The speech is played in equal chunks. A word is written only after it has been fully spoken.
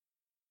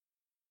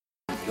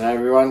G'day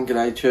everyone,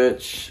 g'day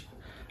church.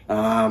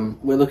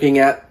 We're looking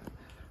at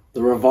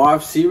the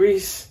Revive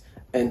series,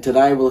 and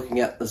today we're looking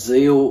at the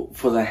zeal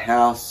for the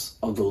house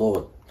of the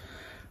Lord.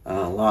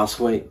 Last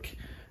week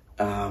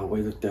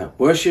we looked at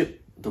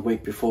worship. The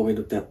week before we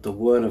looked at the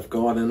Word of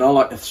God, and I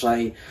like to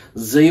say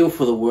zeal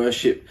for the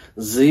worship,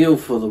 zeal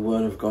for the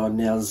Word of God,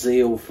 now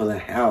zeal for the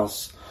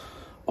house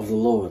of the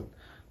Lord.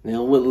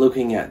 Now we're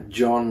looking at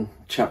John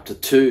chapter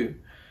 2,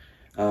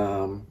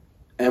 and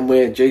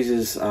where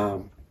Jesus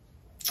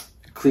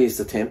clears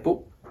the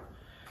temple,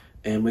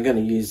 and we're going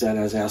to use that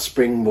as our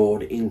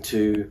springboard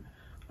into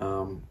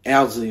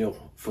our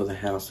zeal for the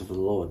house of the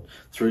Lord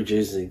through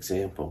Jesus'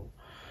 example.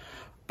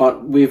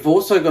 But we've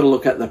also got to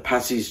look at the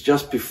passage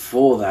just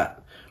before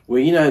that, where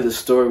you know the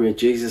story where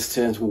Jesus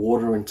turns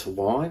water into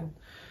wine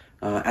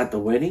at the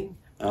wedding.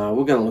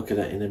 We're going to look at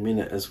it in a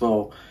minute as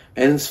well.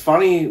 And it's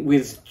funny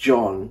with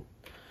John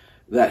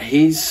that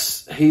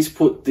he's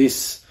put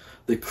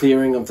the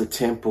clearing of the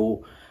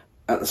temple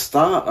at the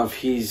start of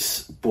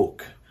his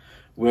book,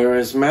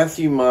 whereas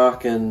Matthew,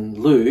 Mark and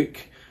Luke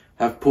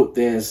have put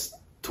theirs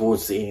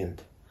towards the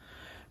end.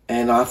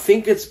 And I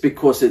think it's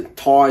because it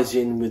ties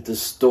in with the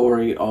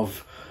story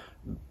of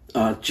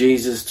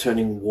Jesus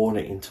turning water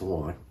into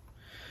wine.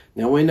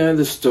 Now we know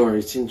the story,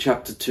 it's in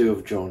chapter 2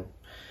 of John,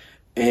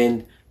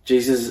 and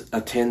Jesus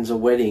attends a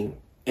wedding,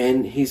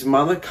 and his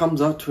mother comes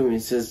up to him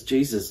and says,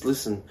 Jesus,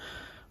 listen,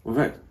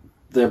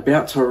 they're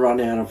about to run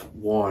out of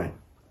wine.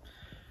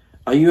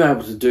 Are you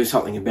able to do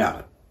something about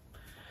it?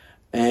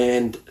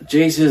 And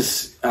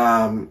Jesus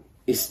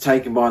is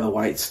taken by the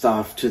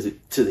waitstaff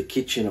to the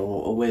kitchen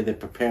or where they're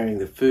preparing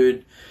the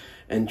food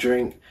and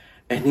drink,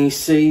 and he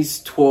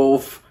sees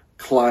 12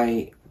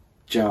 clay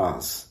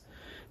jars.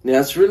 Now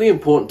it's really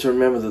important to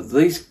remember that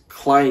these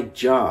clay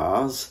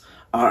jars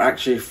are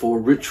actually for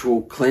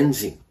ritual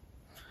cleansing.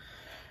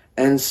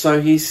 And so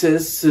he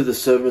says to the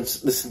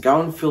servants, listen, go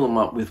and fill them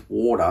up with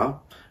water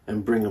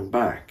and bring them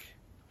back.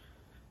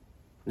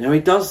 Now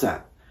he does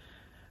that.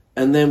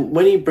 And then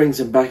when he brings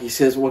them back, he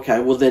says, okay,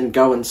 well then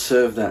go and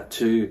serve that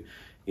to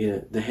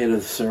the head of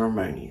the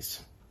ceremonies.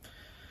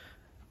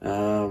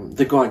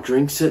 The guy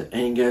drinks it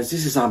and he goes,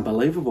 this is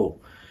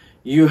unbelievable.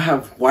 You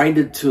have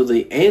waited till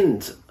the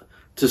end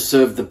to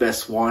serve the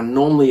best wine.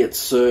 Normally it's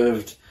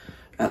served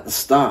at the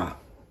start.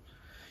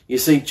 You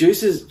see,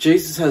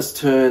 Jesus has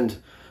turned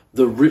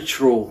the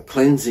ritual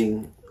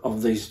cleansing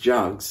of these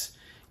jugs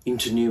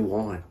into new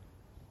wine,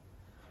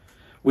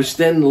 which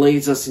then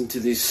leads us into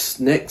this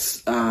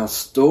next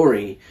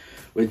story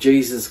where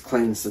Jesus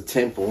cleansed the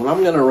temple. And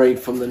I'm going to read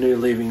from the New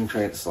Living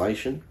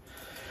Translation,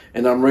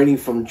 and I'm reading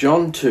from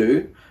John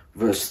 2,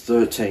 verse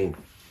 13.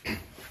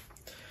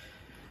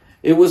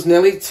 It was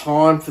nearly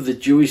time for the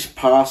Jewish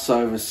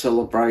Passover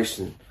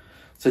celebration,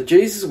 so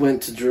Jesus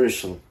went to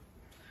Jerusalem.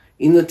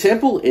 In the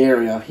temple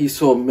area, he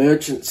saw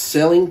merchants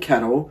selling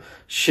cattle,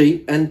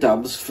 sheep and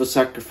doves for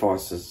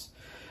sacrifices.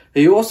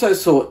 He also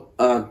saw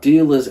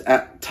dealers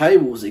at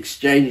tables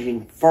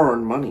exchanging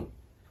foreign money.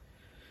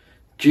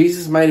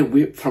 Jesus made a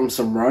whip from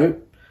some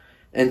rope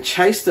and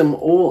chased them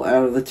all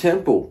out of the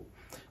temple.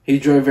 He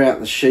drove out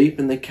the sheep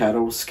and the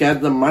cattle,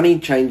 scattered the money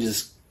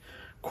changers'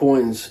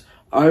 coins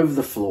over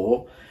the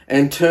floor,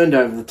 and turned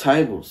over the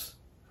tables.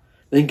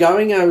 Then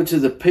going over to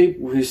the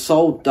people who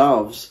sold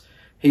doves,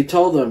 he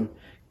told them,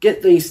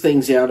 get these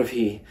things out of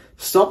here.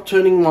 Stop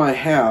turning my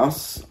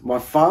house, my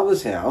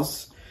Father's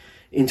house,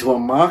 into a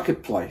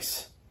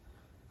marketplace.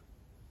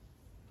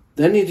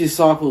 Then his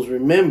disciples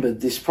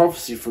remembered this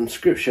prophecy from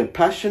Scripture,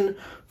 passion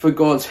for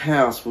God's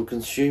house will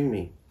consume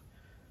me.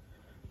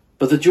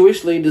 But the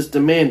Jewish leaders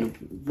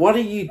demanded, what are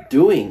you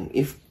doing?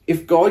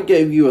 If God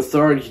gave you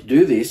authority to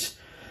do this,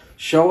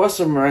 show us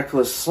a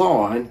miraculous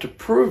sign to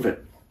prove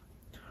it.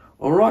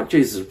 All right,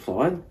 Jesus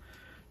replied,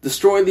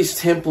 destroy this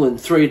temple in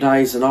 3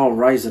 days and I'll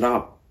raise it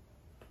up.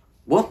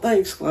 What, they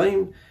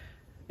exclaimed?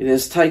 It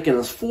has taken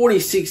us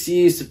 46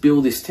 years to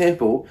build this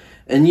temple,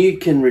 and you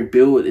can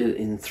rebuild it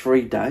in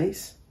 3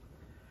 days?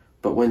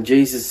 But when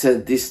Jesus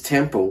said this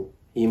temple,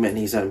 he meant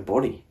his own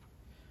body.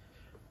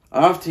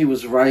 After he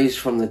was raised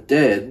from the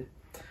dead,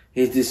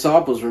 his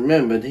disciples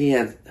remembered he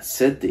had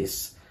said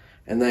this,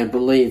 and they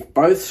believed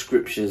both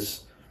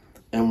scriptures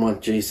and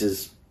what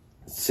Jesus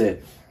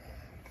said.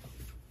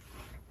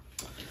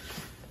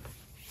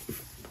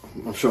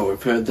 I'm sure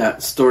we've heard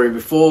that story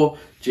before.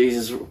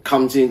 Jesus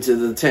comes into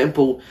the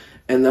temple,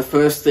 and the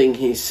first thing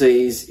he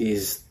sees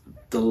is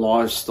the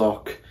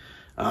livestock,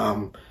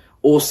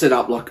 all set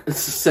up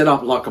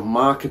like a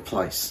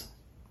marketplace.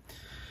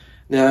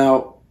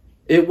 Now,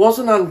 it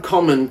wasn't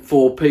uncommon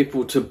for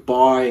people to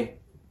buy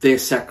their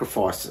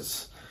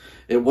sacrifices.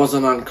 It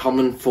wasn't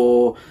uncommon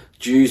for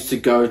Jews to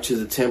go to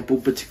the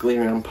temple, particularly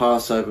around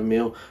Passover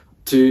meal,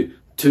 to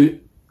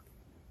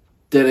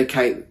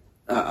dedicate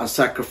a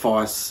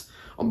sacrifice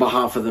on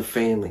behalf of the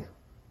family.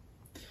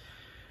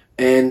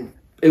 And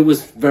it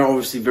was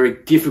obviously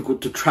very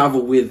difficult to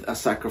travel with a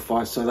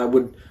sacrifice, so they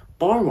would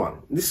buy one.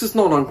 This is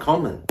not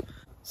uncommon.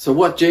 So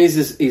what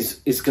Jesus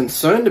is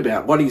concerned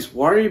about, what he's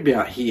worried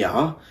about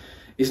here,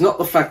 is not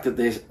the fact that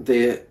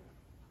they're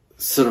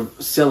sort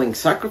of selling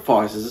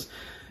sacrifices,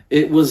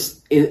 it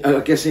was,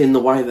 I guess, in the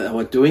way that they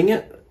were doing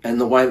it and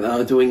the way that they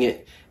were doing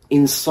it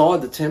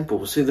inside the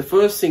temple. See, the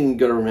first thing you've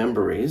got to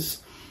remember is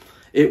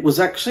it was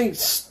actually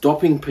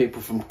stopping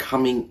people from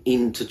coming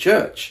into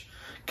church,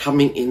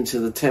 coming into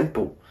the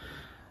temple.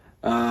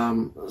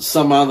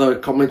 Some other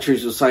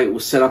commentaries will say it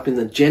was set up in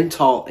the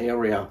Gentile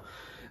area.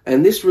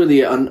 And this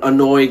really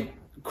annoyed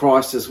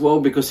Christ as well,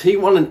 because he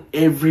wanted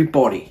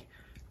everybody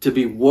to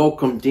be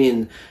welcomed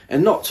in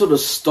and not sort of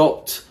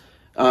stopped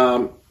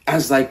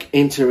as they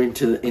enter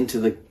into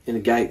the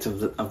gates of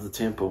the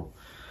temple.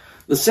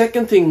 The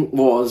second thing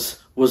was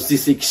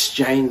this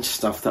exchange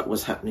stuff that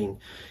was happening.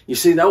 You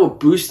see, they were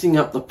boosting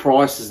up the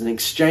prices and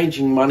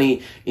exchanging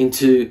money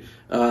into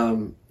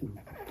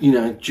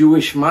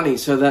Jewish money,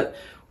 so that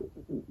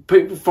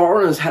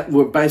foreigners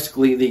were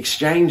basically, the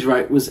exchange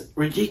rate was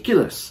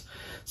ridiculous.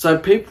 So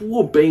people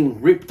were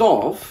being ripped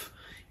off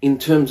in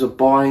terms of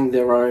buying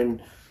their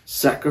own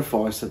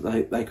sacrifice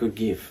that they could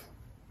give.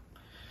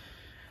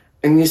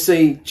 And you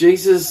see,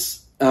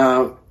 Jesus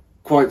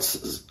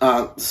quotes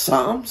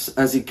Psalms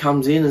as he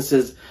comes in and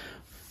says,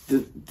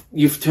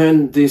 you've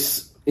turned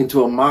this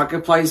into a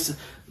marketplace.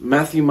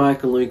 Matthew,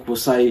 Mark and Luke will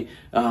say,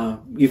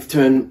 you've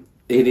turned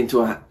it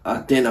into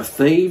a den of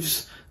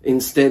thieves.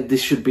 Instead,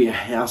 this should be a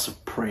house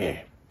of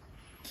prayer.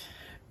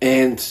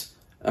 And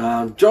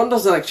John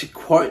doesn't actually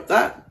quote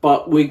that,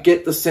 but we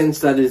get the sense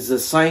that it's the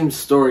same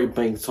story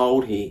being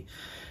told here.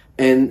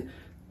 And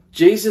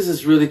Jesus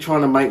is really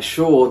trying to make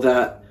sure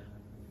that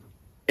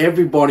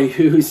everybody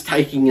who is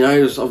taking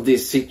notice of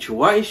this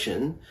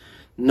situation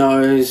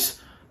knows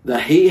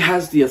that he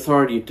has the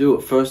authority to do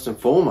it, first and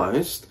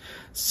foremost.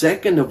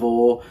 Second of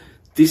all,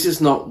 this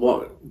is not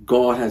what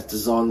God has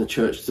designed the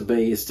church to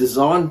be. It's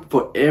designed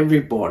for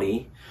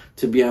everybody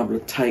to be able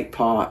to take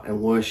part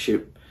and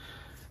worship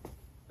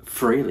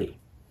freely.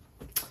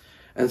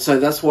 And so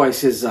that's why he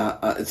says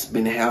it's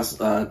been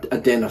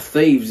a den of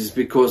thieves, is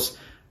because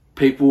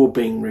people were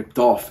being ripped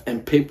off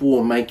and people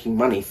were making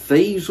money.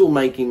 Thieves were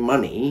making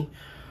money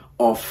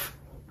off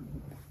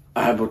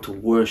able to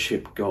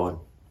worship God.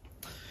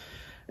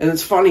 And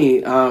it's funny,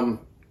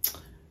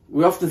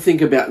 we often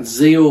think about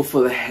zeal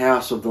for the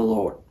house of the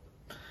Lord.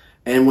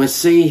 And we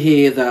see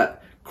here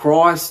that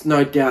Christ,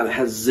 no doubt,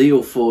 has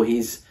zeal for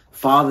his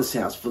Father's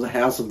house, for the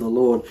house of the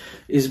Lord,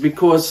 is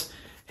because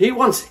he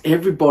wants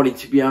everybody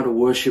to be able to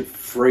worship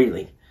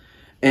freely.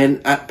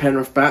 And at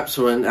Penrith Baptist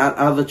or at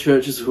other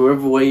churches,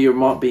 whoever way you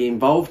might be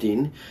involved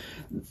in,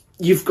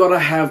 you've got to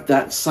have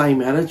that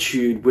same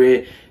attitude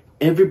where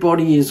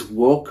everybody is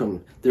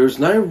welcome. There is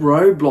no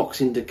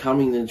roadblocks into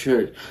coming to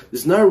church.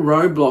 There's no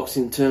roadblocks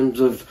in terms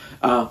of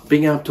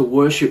being able to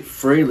worship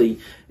freely.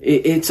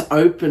 It's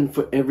open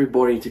for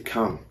everybody to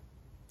come.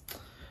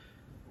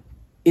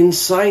 In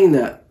saying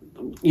that,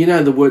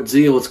 the word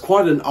zeal, it's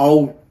quite an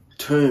old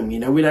term. We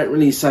don't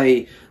really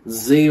say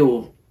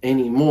zeal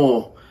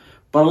anymore.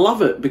 But I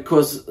love it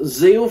because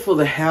zeal for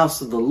the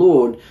house of the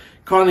Lord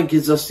kind of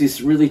gives us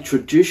this really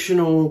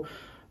traditional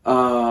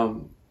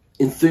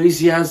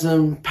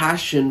enthusiasm,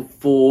 passion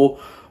for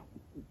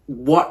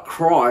what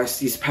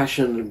Christ is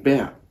passionate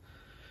about.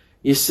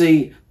 You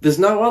see, there's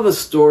no other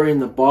story in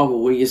the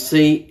Bible where you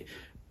see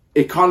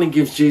it kind of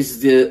gives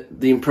Jesus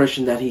the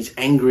impression that he's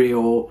angry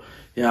or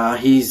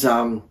he's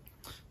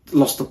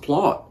lost the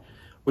plot.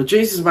 When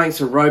Jesus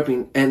makes a rope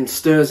and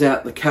stirs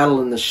out the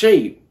cattle and the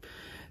sheep,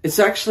 it's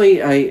actually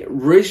a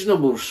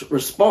reasonable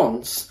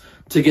response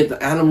to get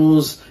the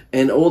animals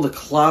and all the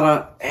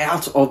clutter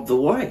out of the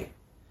way.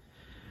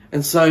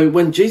 And so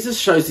when Jesus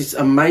shows this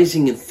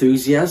amazing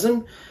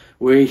enthusiasm,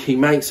 where he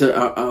makes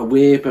a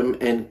whip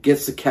and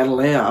gets the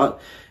cattle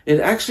out, it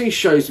actually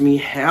shows me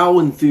how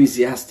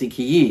enthusiastic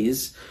he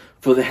is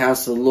for the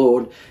house of the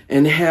Lord,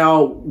 and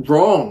how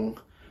wrong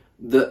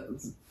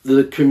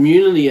the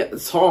community at the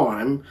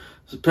time,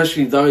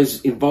 especially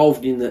those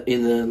involved in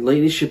the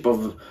leadership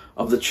of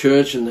the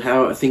church and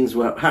how things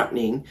were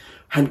happening,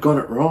 had got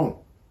it wrong.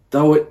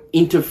 They were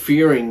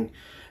interfering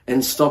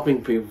and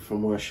stopping people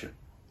from worship.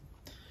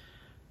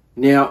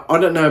 Now, I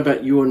don't know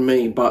about you and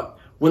me, but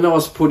when I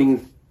was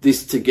putting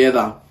this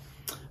together,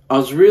 I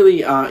was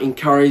really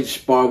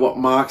encouraged by what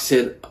Mark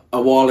said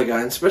a while ago,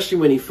 and especially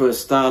when he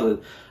first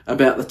started,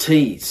 about the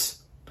T's.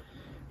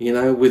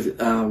 With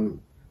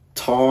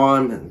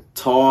time and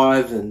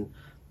tithe and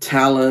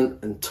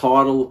talent and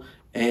title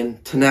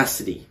and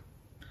tenacity.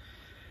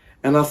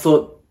 And I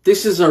thought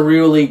this is a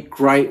really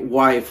great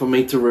way for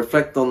me to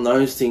reflect on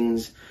those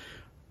things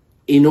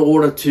in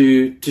order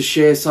to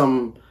share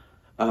some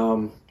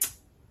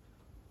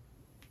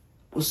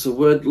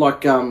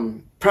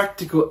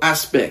practical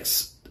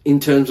aspects in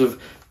terms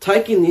of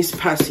taking this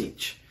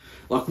passage.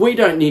 Like, we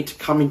don't need to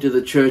come into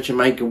the church and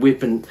make a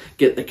whip and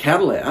get the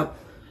cattle out.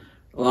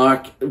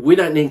 We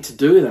don't need to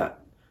do that.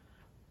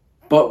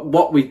 But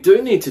what we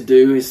do need to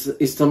do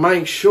is to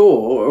make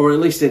sure, or at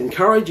least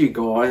encourage you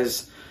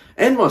guys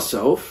and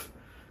myself,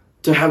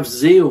 to have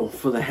zeal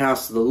for the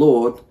house of the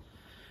Lord.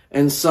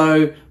 And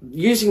so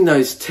using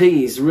those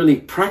T's, really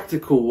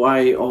practical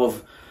way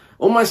of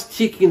almost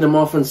ticking them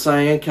off and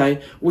saying,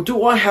 okay, well,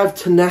 do I have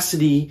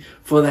tenacity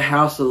for the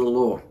house of the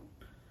Lord?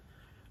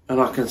 And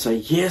I can say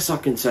yes, I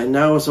can say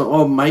no. So,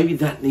 oh, maybe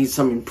that needs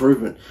some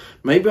improvement.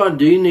 Maybe I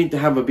do need to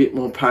have a bit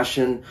more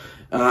passion,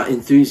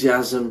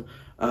 enthusiasm,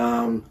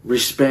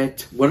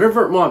 respect,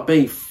 whatever it might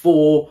be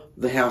for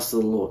the house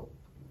of the Lord.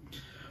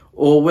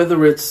 Or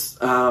whether it's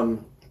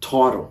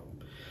title.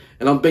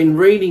 And I've been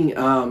reading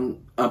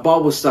a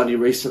Bible study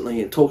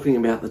recently and talking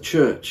about the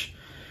church.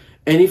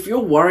 And if you're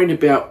worried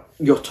about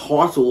your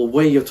title or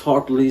where your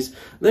title is,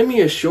 let me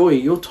assure you,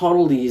 your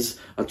title is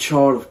a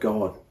child of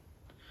God.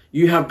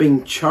 You have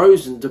been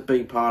chosen to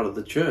be part of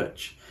the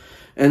church.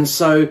 And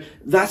so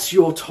that's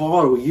your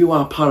title. You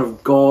are part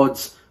of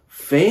God's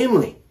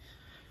family.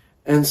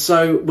 And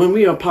so when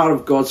we are part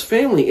of God's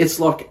family, it's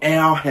like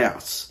our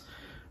house.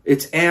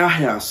 It's our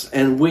house,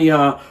 and we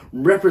are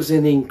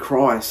representing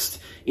Christ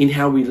in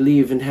how we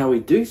live and how we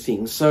do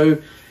things. So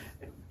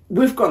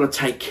we've got to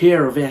take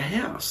care of our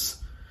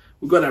house.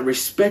 We've got to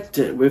respect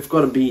it. We've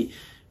got to be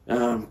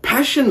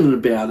passionate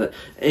about it.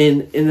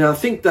 And I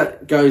think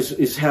that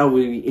is how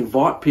we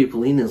invite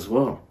people in as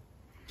well.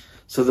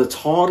 So the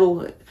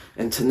title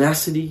and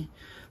tenacity,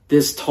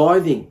 there's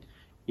tithing.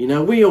 You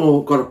know, we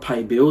all got to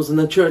pay bills, and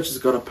the church has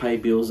got to pay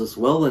bills as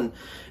well.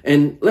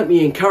 And let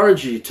me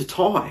encourage you to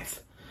tithe.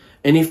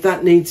 And if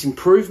that needs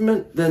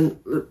improvement, then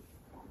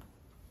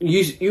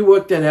you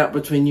work that out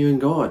between you and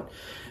God.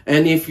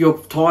 And if you're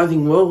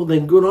tithing well,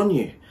 then good on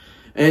you.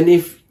 And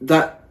if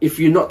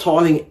you're not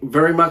tithing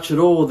very much at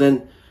all,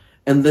 then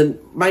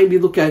maybe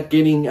look at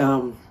getting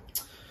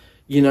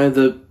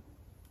the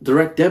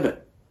direct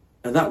debit,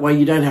 and that way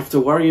you don't have to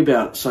worry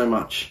about it so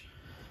much.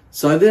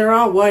 So there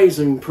are ways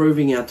of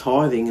improving our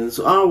tithing, and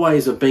there are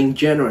ways of being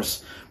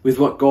generous with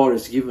what God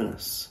has given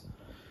us.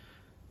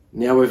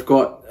 Now we've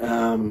got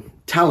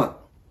talent.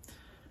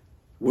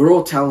 We're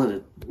all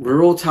talented.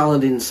 We're all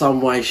talented in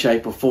some way,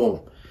 shape or form.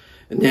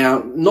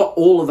 Now, not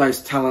all of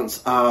those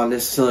talents are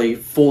necessarily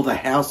for the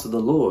house of the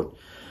Lord,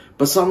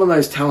 but some of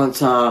those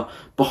talents are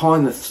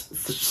behind the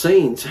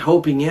scenes,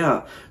 helping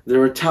out.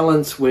 There are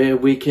talents where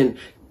we can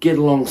get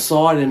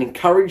alongside and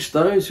encourage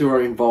those who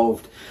are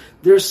involved.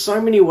 There are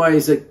so many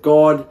ways that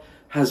God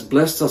has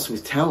blessed us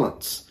with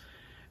talents.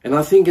 And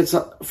I think it's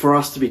for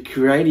us to be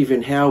creative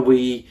in how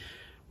we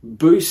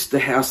boost the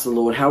house of the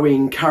Lord, how we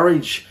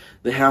encourage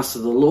the house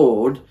of the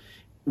Lord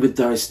with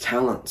those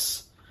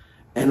talents.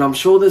 And I'm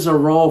sure there's a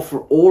role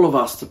for all of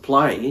us to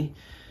play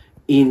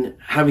in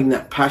having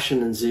that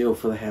passion and zeal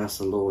for the house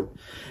of the Lord.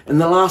 And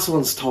the last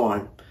one's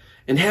time.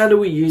 And how do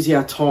we use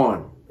our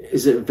time?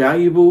 Is it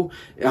valuable?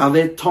 Are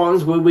there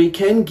times where we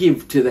can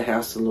give to the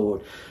house of the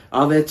Lord?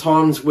 Are there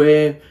times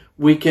where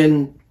we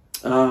can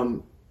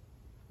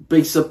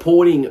be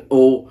supporting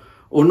or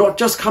not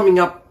just coming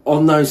up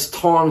on those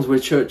times where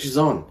church is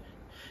on?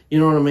 You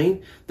know what I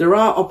mean? There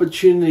are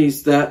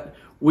opportunities that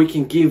we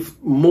can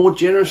give more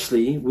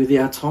generously with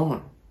our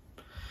time.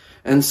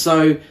 And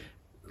so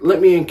let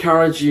me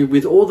encourage you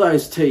with all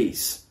those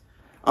T's.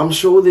 I'm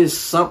sure there's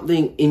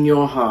something in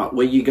your heart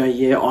where you go,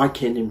 yeah, I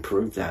can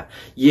improve that.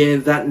 Yeah,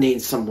 that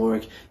needs some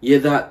work. Yeah,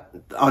 that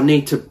I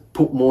need to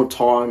put more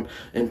time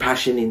and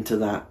passion into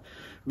that.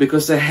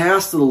 Because the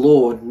house of the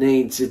Lord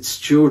needs its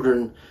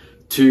children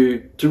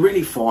to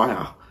really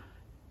fire.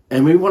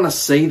 And we want to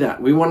see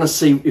that. We want to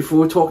see, if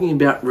we're talking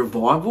about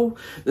revival,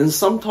 then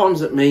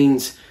sometimes it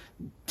means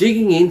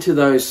digging into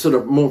those sort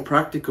of more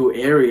practical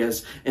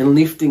areas and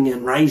lifting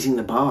and raising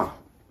the bar.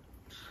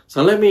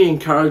 So let me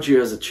encourage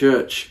you as a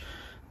church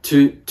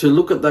to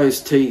look at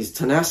those T's: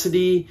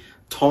 tenacity,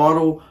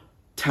 title,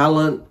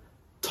 talent,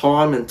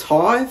 time and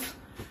tithe,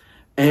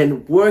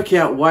 and work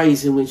out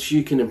ways in which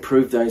you can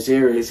improve those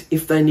areas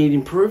if they need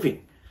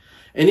improving.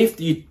 And if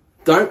you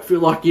don't feel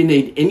like you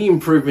need any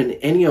improvement in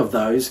any of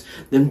those,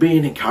 then be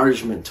an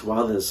encouragement to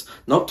others.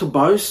 Not to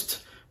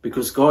boast,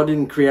 because God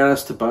didn't create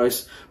us to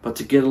boast, but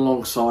to get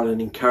alongside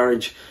and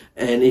encourage,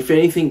 and if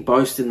anything,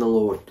 boast in the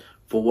Lord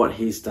for what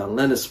He's done.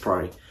 Let us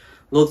pray.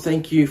 Lord,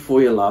 thank you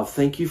for your love.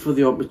 Thank you for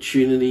the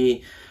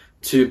opportunity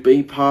to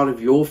be part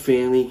of your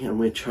family, and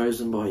we're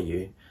chosen by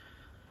you.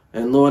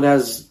 And Lord,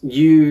 as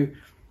you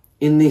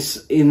in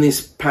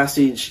this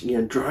passage,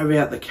 drove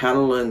out the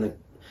cattle and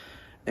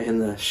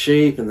the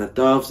sheep and the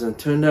doves and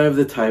turned over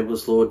the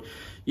tables, Lord,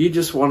 you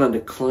just wanted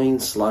a clean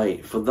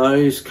slate for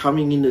those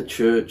coming into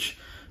church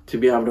to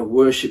be able to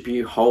worship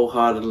you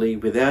wholeheartedly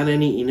without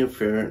any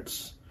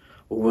interference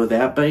or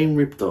without being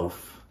ripped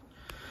off.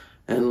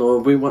 And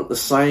Lord, we want the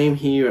same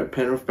here at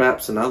Penrith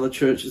Baptist and other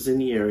churches in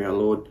the area,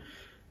 Lord.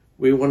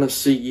 We want to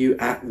see you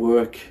at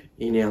work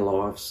in our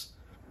lives.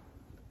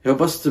 Help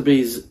us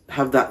to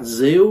have that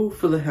zeal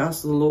for the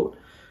house of the Lord.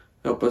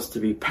 Help us to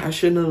be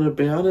passionate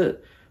about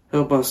it.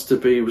 Help us to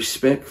be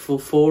respectful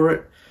for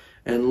it.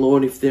 And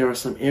Lord, if there are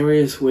some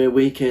areas where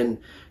we can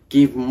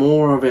give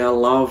more of our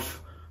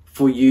love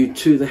for you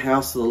to the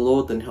house of the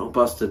Lord, then help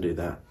us to do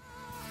that.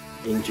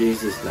 In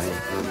Jesus' name,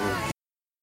 amen.